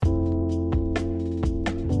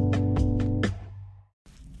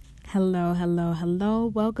Hello, hello, hello.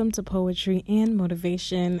 Welcome to Poetry and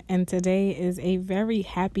Motivation. And today is a very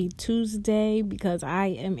happy Tuesday because I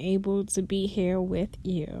am able to be here with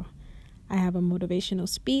you. I have a motivational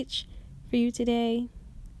speech for you today.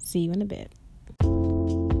 See you in a bit.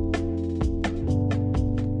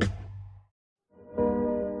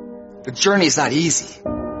 The journey is not easy.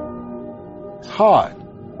 It's hard.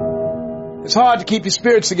 It's hard to keep your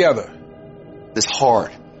spirits together. It's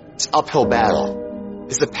hard. It's an uphill battle.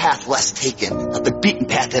 It's the path less taken, not the beaten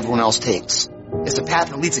path everyone else takes. It's the path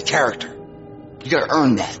that leads to character. You gotta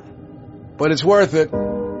earn that. But it's worth it.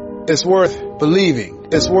 It's worth believing.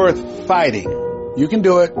 It's worth fighting. You can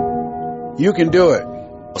do it. You can do it.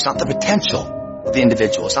 It's not the potential of the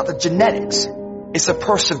individual. It's not the genetics. It's the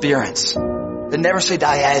perseverance. The never say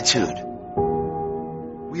die attitude.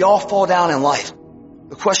 We all fall down in life.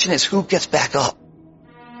 The question is, who gets back up?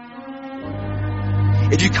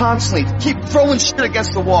 If you constantly keep throwing shit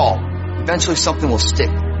against the wall, eventually something will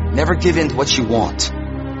stick. Never give in to what you want.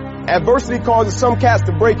 Adversity causes some cats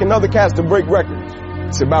to break and other cats to break records.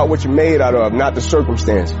 It's about what you're made out of, not the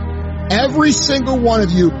circumstances. Every single one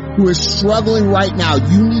of you who is struggling right now,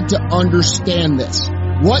 you need to understand this.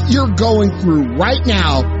 What you're going through right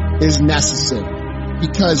now is necessary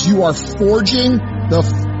because you are forging the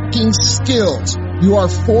fucking skills. You are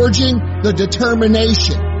forging the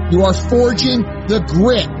determination. You are forging the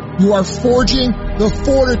grit. You are forging the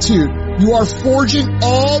fortitude. You are forging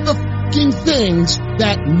all the fucking things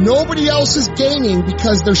that nobody else is gaining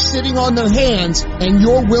because they're sitting on their hands and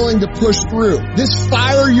you're willing to push through. This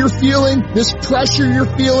fire you're feeling, this pressure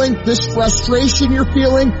you're feeling, this frustration you're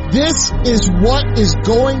feeling, this is what is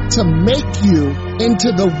going to make you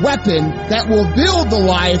into the weapon that will build the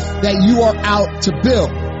life that you are out to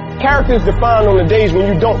build. Character is defined on the days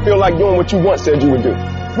when you don't feel like doing what you once said you would do.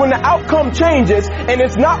 When the outcome changes and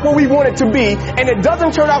it's not what we want it to be and it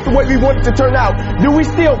doesn't turn out the way we want it to turn out, do we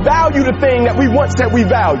still value the thing that we once said we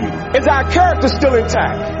value? Is our character still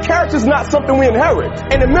intact? Character is not something we inherit.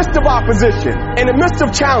 In the midst of opposition, in the midst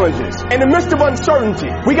of challenges, in the midst of uncertainty,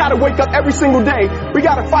 we gotta wake up every single day, we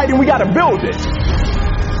gotta fight and we gotta build it.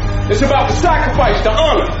 It's about the sacrifice, the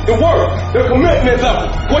honor, the work, the commitment level.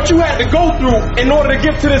 What you had to go through in order to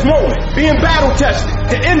get to this moment. Being battle tested,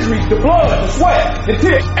 the injuries, the blood, the sweat, the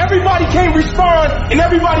tears. Everybody can't respond and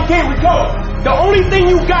everybody can't recover. The only thing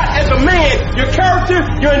you got as a man, your character,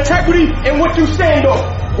 your integrity, and what you stand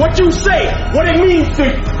on. What you say, what it means to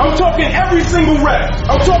you. I'm talking every single rep.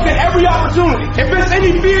 I'm talking every opportunity. If there's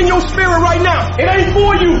any fear in your spirit right now, it ain't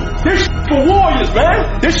for you. This for warriors,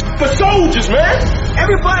 man. This for soldiers, man.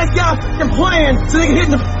 Everybody's got a fucking plan so they can hit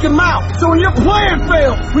in the fucking mouth. So when your plan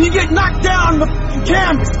fails, when you get knocked down on the fucking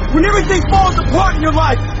canvas, when everything falls apart in your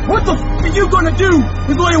life, what the fuck are you gonna do?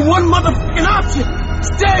 There's only one motherfucking option.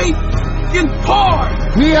 Stay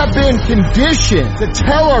hard. We have been conditioned to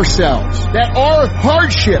tell ourselves that our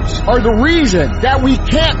hardships are the reason that we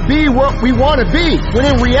can't be what we want to be. When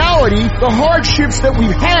in reality, the hardships that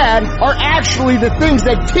we've had are actually the things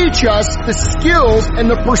that teach us the skills and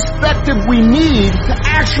the perspective we need to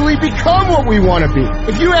actually become what we want to be.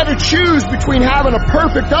 If you had to choose between having a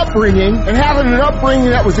perfect upbringing and having an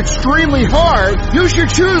upbringing that was extremely hard, you should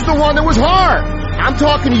choose the one that was hard. I'm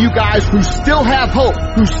talking to you guys who still have hope,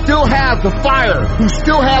 who still have the fire, who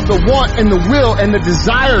still have the want and the will and the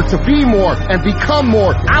desire to be more and become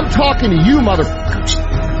more. I'm talking to you,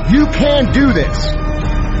 motherfuckers. You can do this.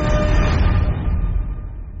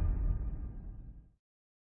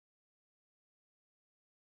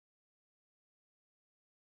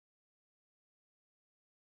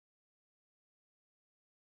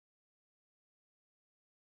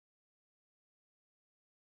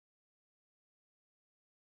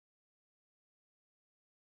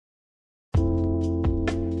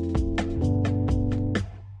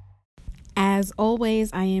 As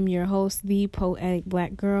always, I am your host, the Poetic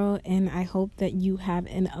Black Girl, and I hope that you have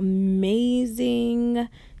an amazing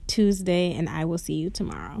Tuesday, and I will see you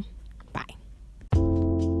tomorrow.